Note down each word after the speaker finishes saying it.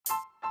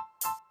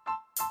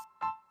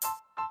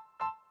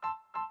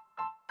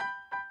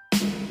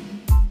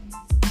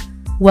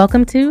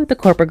Welcome to the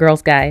Corporate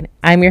Girls Guide.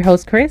 I'm your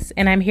host, Chris,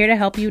 and I'm here to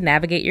help you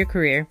navigate your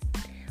career.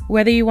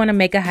 Whether you want to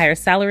make a higher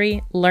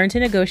salary, learn to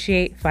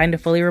negotiate, find a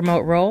fully remote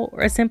role,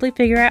 or simply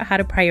figure out how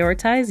to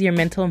prioritize your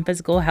mental and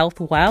physical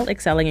health while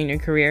excelling in your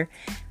career,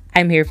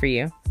 I'm here for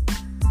you.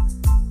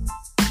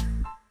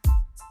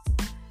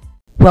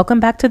 Welcome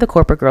back to the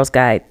Corporate Girls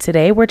Guide.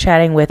 Today we're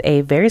chatting with a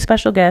very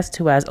special guest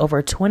who has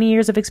over 20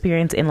 years of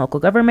experience in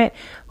local government,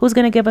 who's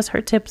going to give us her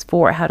tips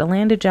for how to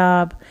land a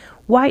job,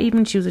 why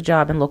even choose a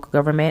job in local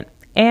government,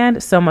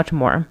 and so much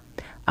more.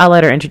 I'll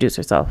let her introduce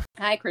herself.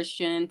 Hi,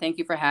 Christian. Thank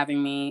you for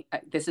having me.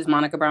 This is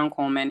Monica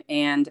Brown-Coleman,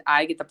 and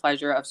I get the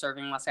pleasure of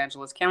serving Los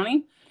Angeles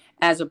County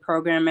as a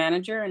program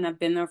manager, and I've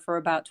been there for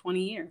about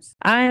 20 years.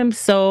 I am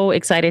so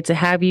excited to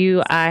have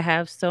you. I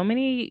have so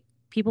many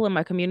people in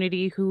my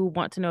community who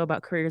want to know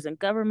about careers in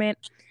government.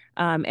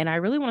 And I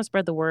really want to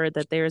spread the word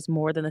that there's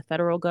more than the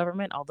federal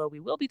government, although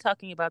we will be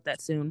talking about that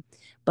soon.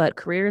 But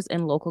careers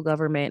in local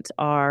government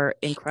are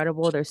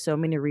incredible. There's so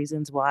many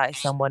reasons why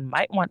someone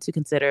might want to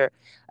consider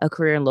a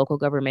career in local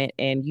government.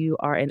 And you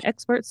are an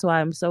expert, so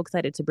I'm so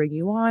excited to bring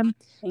you on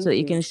so that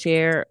you can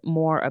share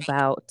more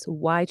about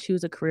why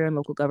choose a career in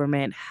local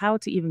government, how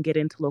to even get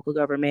into local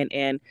government,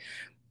 and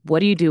what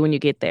do you do when you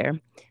get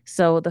there?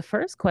 So the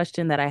first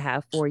question that I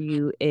have for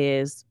you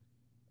is,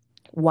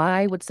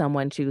 why would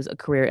someone choose a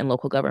career in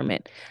local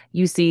government?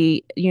 You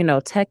see,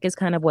 tech is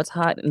kind of what's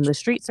hot in the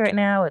streets right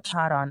now. It's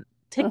hot on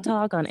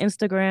TikTok, on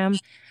Instagram.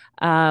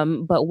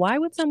 But why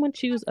would someone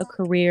choose a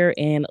career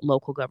in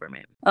local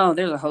government? Oh,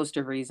 there's a host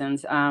of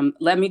reasons.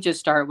 Let me just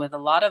start with, a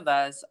lot of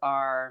us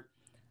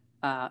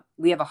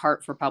we have a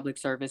heart for public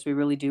service. We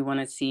really do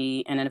want to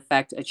see and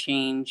affect a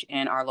change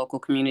in our local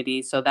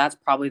communities. So that's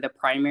probably the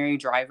primary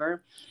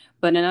driver.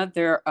 But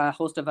there are a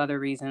host of other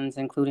reasons,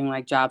 including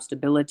like job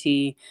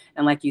stability.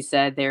 And like you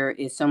said, there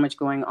is so much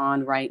going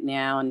on right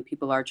now, and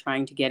people are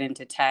trying to get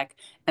into tech.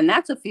 And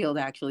that's a field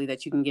actually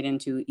that you can get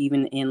into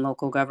even in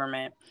local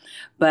government.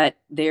 But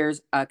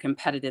there's a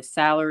competitive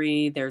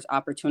salary, there's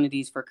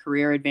opportunities for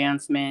career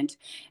advancement,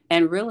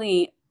 and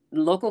really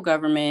local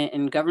government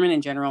and government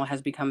in general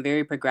has become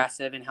very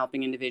progressive in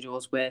helping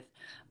individuals with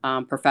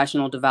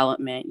professional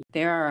development.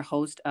 There are a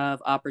host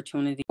of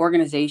opportunity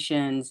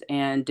organizations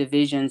and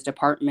divisions,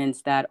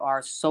 departments that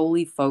are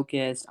solely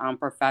focused on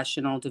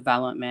professional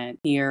development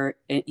here,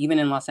 even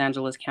in Los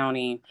Angeles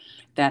County,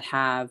 that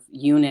have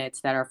units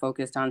that are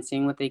focused on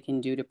seeing what they can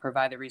do to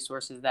provide the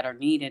resources that are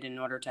needed in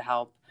order to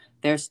help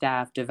their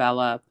staff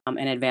develop and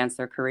advance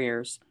their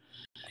careers.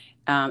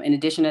 In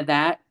addition to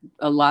that,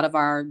 a lot of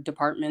our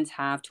departments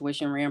have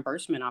tuition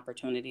reimbursement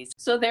opportunities.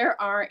 So there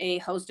are a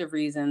host of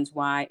reasons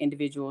why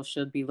individuals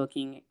should be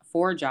looking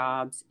for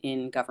jobs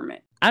in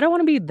government. I don't want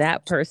to be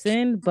that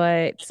person,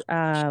 but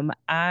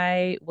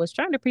I was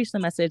trying to preach the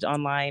message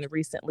online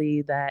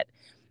recently that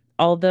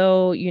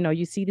although,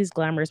 you see these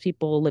glamorous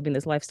people living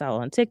this lifestyle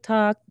on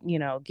TikTok,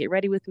 get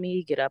ready with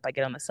me, get up, I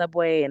get on the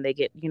subway and they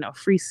get,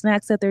 free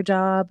snacks at their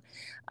job.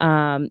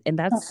 And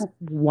that's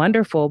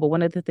wonderful. But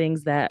one of the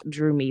things that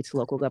drew me to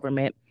local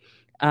government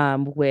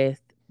with,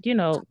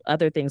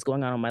 other things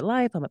going on in my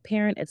life, I'm a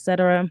parent,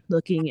 etc.,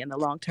 looking in the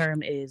long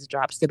term, is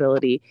job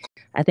stability.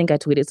 I think I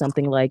tweeted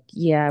something like,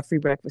 yeah, free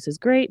breakfast is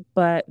great,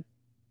 but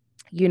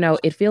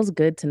it feels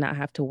good to not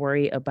have to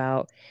worry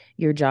about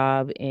your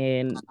job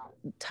in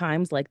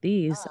times like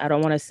these. I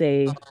don't want to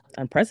say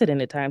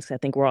unprecedented times, because I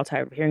think we're all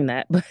tired of hearing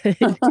that. But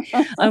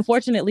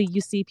unfortunately, you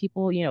see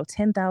people,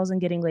 10,000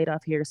 getting laid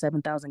off here,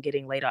 7,000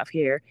 getting laid off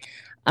here.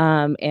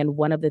 And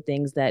one of the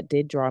things that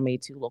did draw me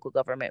to local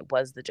government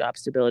was the job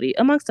stability,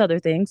 amongst other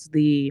things,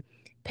 the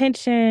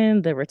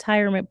pension, the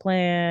retirement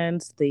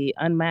plans, the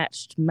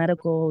unmatched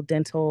medical,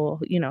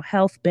 dental,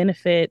 health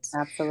benefits.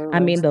 Absolutely.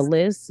 I mean, the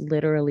list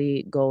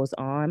literally goes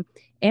on.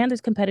 And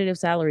there's competitive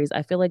salaries.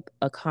 I feel like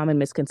a common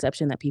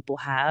misconception that people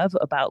have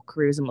about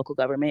careers in local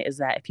government is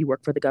that if you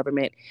work for the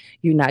government,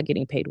 you're not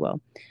getting paid well.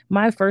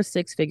 My first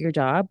 6-figure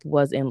job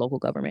was in local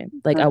government.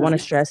 I want to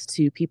stress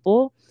to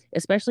people,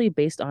 especially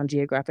based on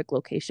geographic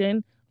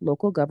location,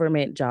 local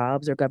government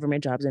jobs or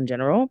government jobs in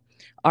general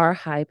are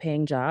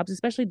high-paying jobs,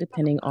 especially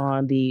depending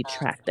on the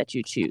track that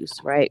you choose,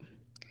 right?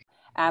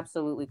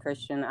 Absolutely,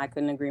 Christian. I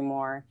couldn't agree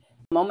more.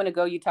 A moment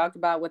ago, you talked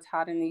about what's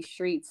hot in these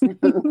streets.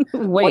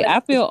 Wait, I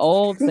feel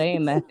old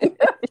saying that.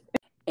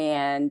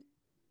 And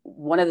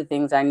one of the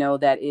things I know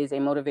that is a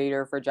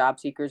motivator for job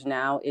seekers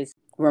now is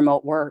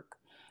remote work.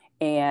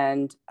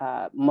 And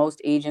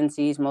most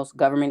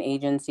government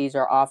agencies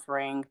are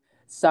offering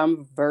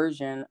some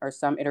version or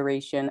some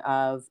iteration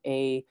of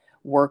a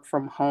work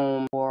from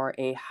home or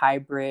a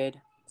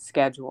hybrid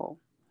schedule.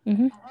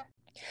 Mm-hmm.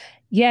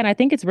 Yeah, and I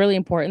think it's really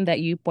important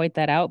that you point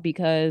that out,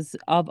 because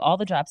of all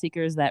the job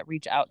seekers that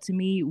reach out to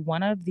me,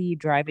 one of the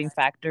driving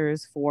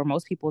factors for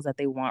most people is that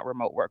they want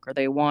remote work, or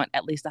they want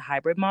at least a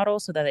hybrid model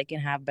so that they can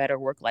have better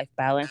work-life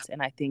balance.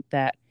 And I think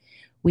that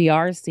we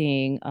are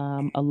seeing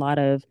a lot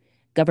of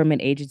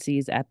government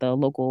agencies at the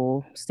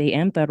local, state,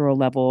 and federal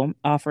level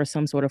offer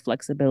some sort of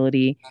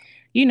flexibility,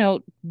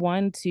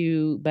 one,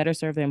 to better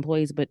serve their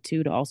employees, but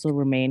two, to also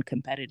remain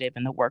competitive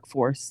in the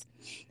workforce.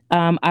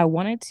 I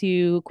wanted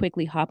to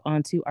quickly hop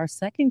onto our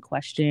second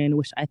question,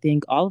 which I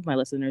think all of my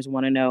listeners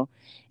want to know.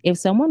 If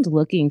someone's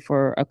looking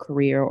for a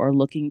career or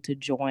looking to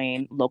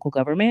join local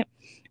government,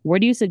 where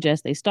do you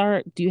suggest they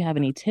start? Do you have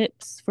any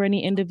tips for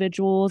any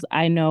individuals?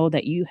 I know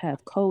that you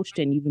have coached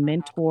and you've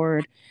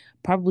mentored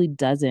probably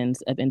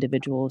dozens of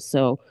individuals.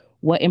 So,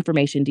 what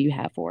information do you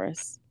have for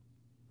us?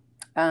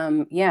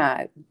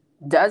 Yeah,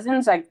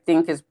 dozens, I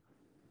think, is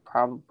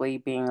probably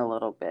being a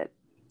little bit.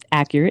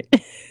 Accurate.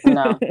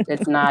 No,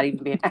 it's not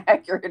even being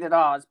accurate at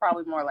all. It's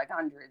probably more like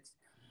hundreds.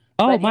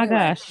 Oh But my anyway,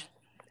 gosh.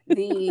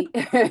 the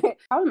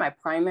probably my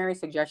primary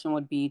suggestion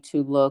would be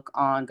to look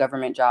on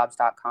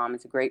governmentjobs.com.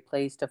 It's a great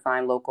place to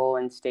find local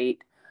and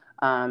state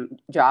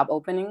job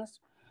openings.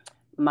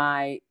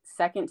 My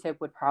second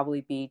tip would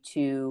probably be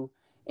to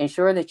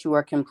ensure that you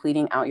are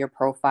completing out your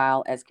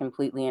profile as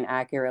completely and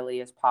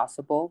accurately as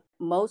possible.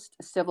 Most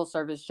civil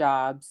service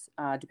jobs,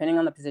 depending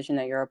on the position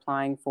that you're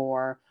applying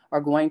for, are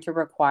going to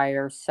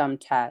require some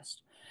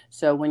test.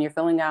 So when you're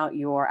filling out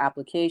your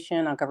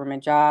application on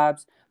government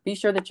jobs, be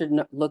sure that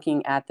you're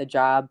looking at the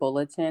job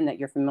bulletin, that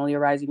you're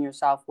familiarizing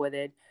yourself with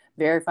it,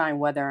 verifying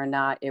whether or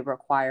not it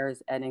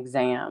requires an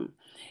exam.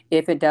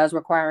 If it does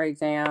require an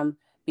exam,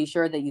 be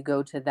sure that you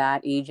go to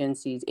that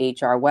agency's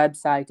HR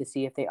website to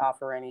see if they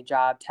offer any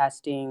job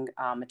testing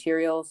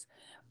materials,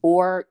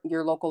 or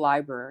your local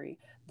library.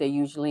 They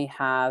usually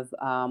have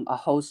a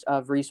host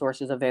of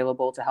resources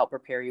available to help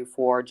prepare you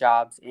for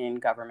jobs in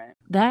government.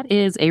 That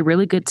is a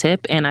really good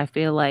tip, and I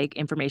feel like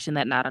information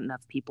that not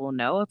enough people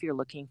know if you're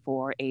looking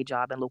for a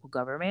job in local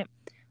government.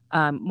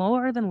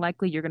 More than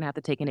likely, you're going to have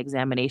to take an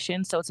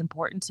examination. So it's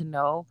important to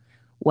know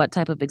what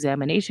type of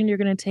examination you're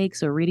going to take.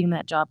 So reading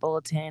that job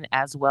bulletin,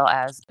 as well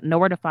as know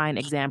where to find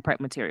exam prep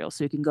materials.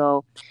 So you can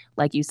go,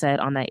 like you said,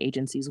 on that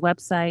agency's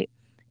website.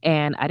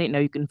 And I didn't know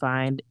you can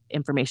find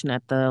information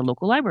at the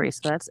local library.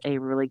 So that's a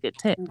really good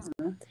tip.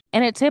 Mhm.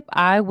 And a tip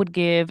I would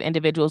give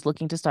individuals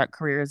looking to start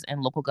careers in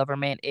local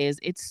government is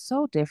it's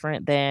so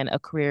different than a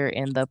career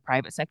in the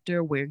private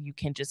sector where you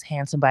can just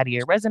hand somebody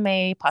your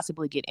resume,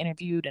 possibly get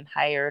interviewed and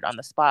hired on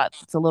the spot.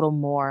 It's a little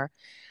more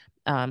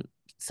um,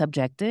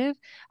 subjective.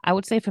 I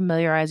would say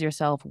familiarize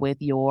yourself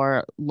with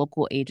your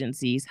local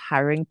agency's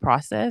hiring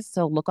process.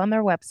 So look on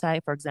their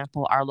website. For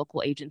example, our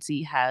local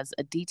agency has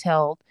a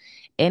detailed,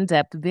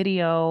 in-depth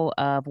video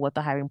of what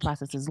the hiring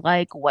process is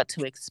like, what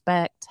to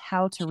expect,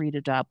 how to read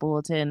a job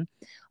bulletin.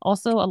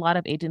 Also, a lot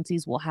of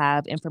agencies will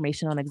have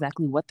information on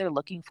exactly what they're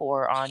looking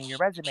for on your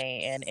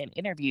resume and in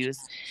interviews.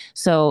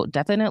 So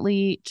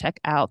definitely check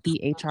out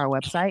the HR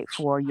website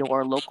for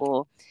your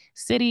local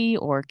city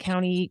or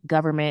county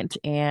government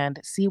and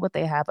see what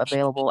they have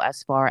available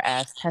as far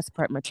as test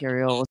prep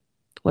materials.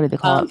 What do they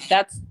call it?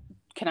 That's.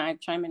 Can I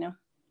chime in now?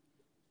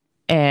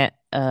 And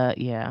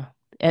yeah.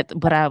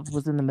 But I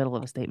was in the middle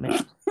of a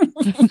statement.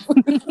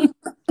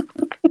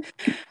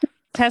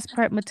 Test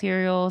prep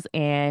materials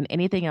and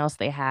anything else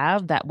they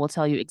have that will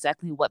tell you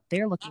exactly what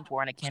they're looking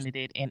for in a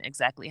candidate and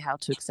exactly how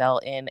to excel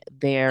in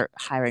their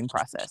hiring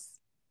process.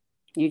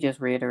 You just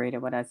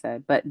reiterated what I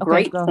said, but Okay,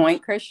 great go.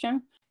 point,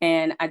 Christian.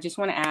 And I just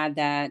want to add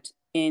that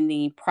in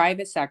the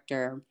private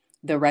sector,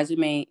 the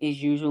resume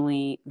is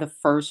usually the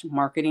first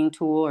marketing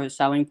tool or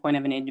selling point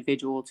of an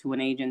individual to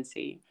an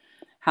agency.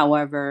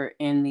 However,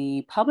 in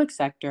the public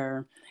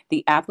sector,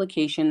 the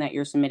application that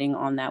you're submitting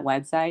on that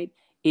website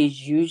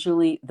is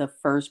usually the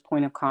first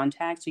point of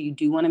contact. So you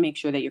do want to make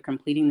sure that you're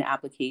completing the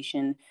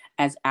application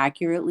as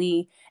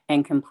accurately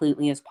and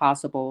completely as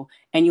possible.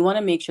 And you want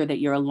to make sure that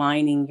you're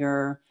aligning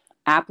your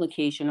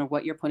application or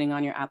what you're putting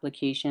on your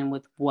application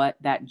with what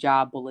that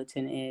job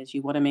bulletin is.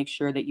 You want to make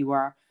sure that you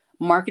are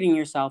marketing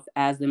yourself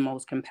as the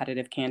most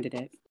competitive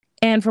candidate.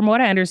 And from what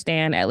I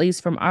understand, at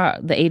least from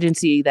the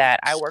agency that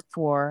I work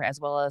for, as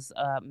well as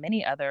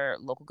many other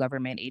local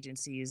government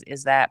agencies,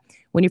 is that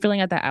when you're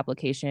filling out that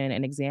application,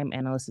 an exam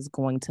analyst is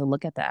going to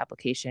look at the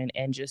application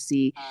and just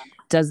see,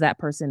 does that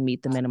person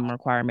meet the minimum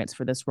requirements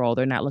for this role?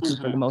 They're not looking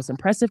for the Mhm. most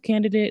impressive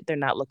candidate. They're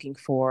not looking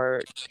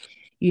for,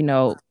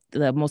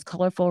 the most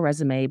colorful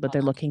resume, but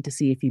they're looking to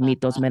see if you meet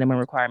those minimum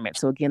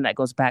requirements. So again, that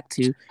goes back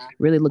to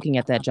really looking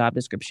at that job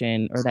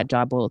description or that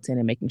job bulletin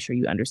and making sure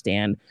you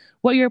understand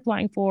what you're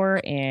applying for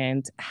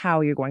and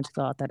how you're going to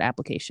fill out that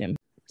application.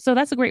 So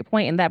that's a great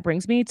point, and that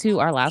brings me to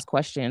our last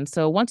question.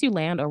 So once you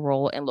land a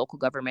role in local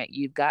government,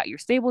 you've got your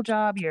stable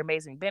job, your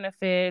amazing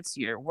benefits,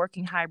 you're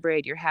working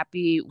hybrid, you're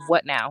happy.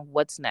 What now?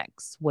 What's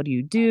next? What do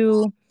you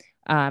do?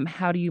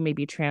 How do you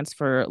maybe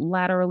transfer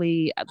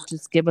laterally?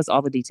 Just give us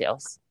all the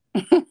details.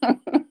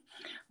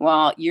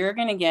 Well, you're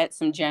going to get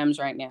some gems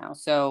right now.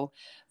 So,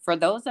 for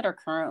those that are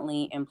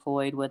currently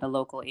employed with a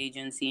local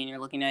agency and you're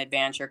looking to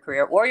advance your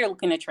career or you're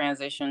looking to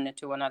transition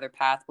into another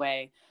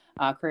pathway,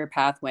 career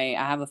pathway,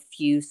 I have a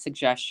few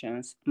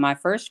suggestions. My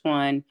first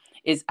one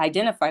is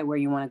identify where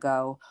you want to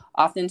go.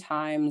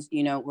 Oftentimes,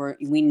 we know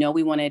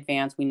we want to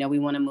advance, we know we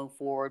want to move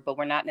forward, but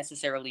we're not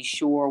necessarily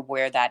sure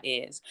where that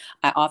is.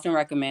 I often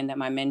recommend that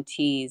my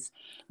mentees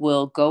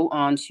will go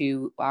on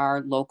to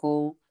our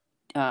local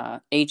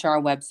HR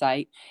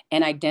website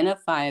and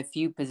identify a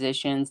few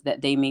positions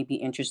that they may be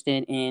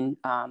interested in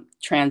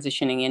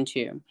transitioning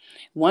into.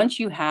 Once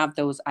you've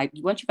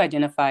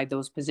identified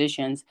those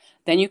positions,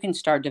 then you can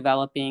start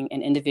developing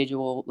an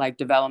individual like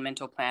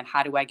developmental plan.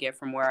 How do I get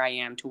from where I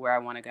am to where I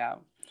want to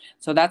go?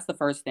 So that's the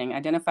first thing.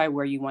 Identify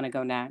where you want to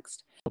go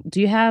next.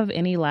 Do you have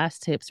any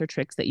last tips or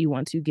tricks that you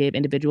want to give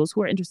individuals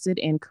who are interested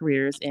in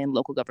careers in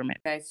local government?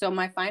 Okay, so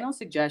my final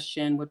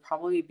suggestion would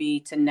probably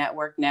be to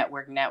network,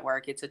 network,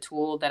 network. It's a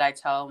tool that I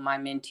tell my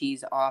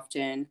mentees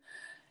often.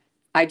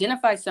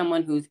 Identify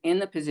someone who's in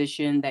the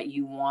position that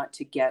you want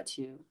to get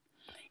to.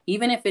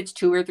 Even if it's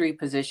 2 or 3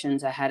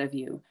 positions ahead of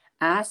you,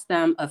 ask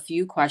them a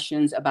few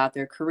questions about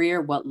their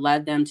career, what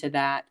led them to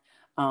that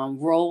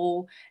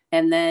role,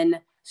 and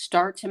then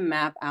start to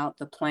map out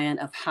the plan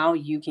of how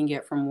you can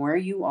get from where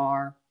you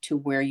are to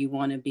where you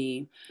want to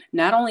be.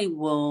 Not only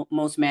will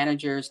most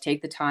managers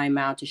take the time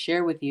out to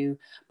share with you,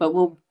 but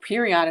will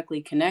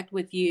periodically connect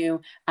with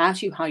you,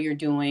 ask you how you're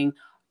doing,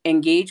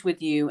 engage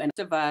with you, and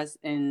most of us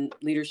in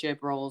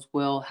leadership roles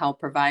will help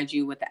provide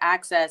you with the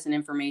access and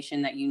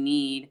information that you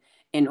need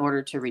in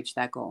order to reach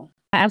that goal.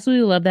 I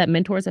absolutely love that.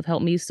 Mentors have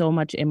helped me so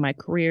much in my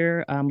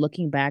career.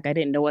 Looking back, I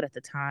didn't know it at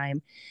the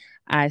time.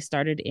 I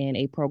started in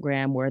a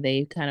program where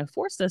they kind of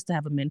forced us to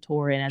have a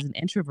mentor. And as an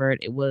introvert,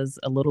 it was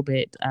a little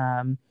bit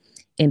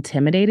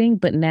intimidating.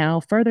 But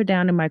now, further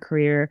down in my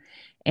career,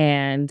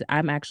 and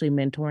I'm actually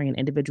mentoring an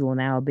individual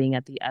now, being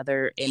at the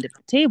other end of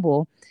the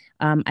table,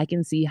 I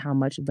can see how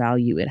much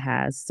value it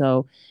has.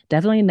 So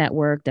definitely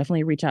network,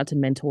 definitely reach out to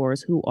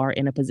mentors who are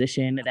in a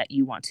position that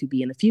you want to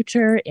be in the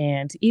future.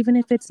 And even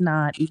if it's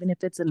not, even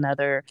if it's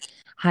another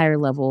higher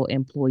level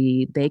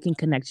employee, they can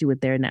connect you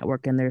with their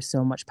network. And there's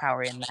so much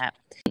power in that.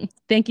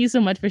 Thank you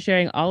so much for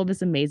sharing all of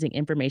this amazing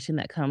information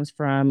that comes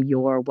from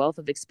your wealth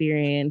of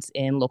experience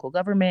in local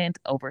government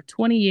over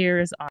 20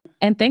 years.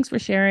 And thanks for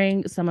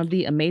sharing some of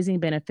the amazing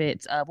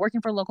benefits of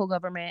working for local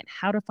government,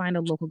 how to find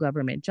a local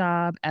government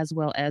job, as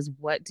well as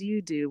what do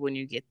you do when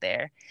you get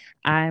there.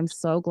 I'm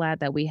so glad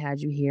that we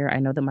had you here. I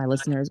know that my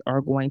listeners are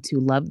going to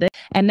love this.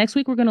 And next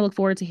week, we're going to look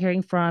forward to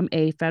hearing from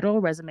a federal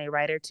resume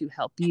writer to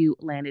help you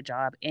land a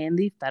job in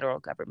the federal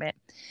government.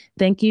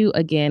 Thank you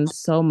again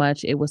so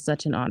much. It was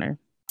such an honor.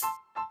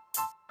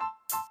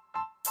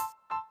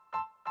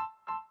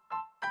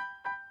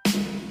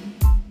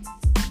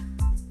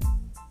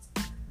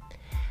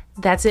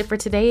 That's it for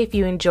today. If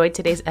you enjoyed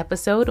today's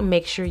episode,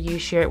 make sure you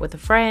share it with a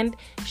friend,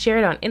 share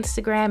it on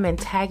Instagram, and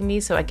tag me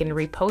so I can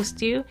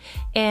repost you.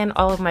 And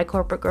all of my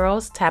corporate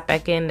girls, tap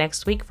back in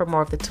next week for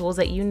more of the tools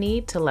that you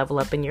need to level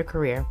up in your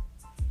career.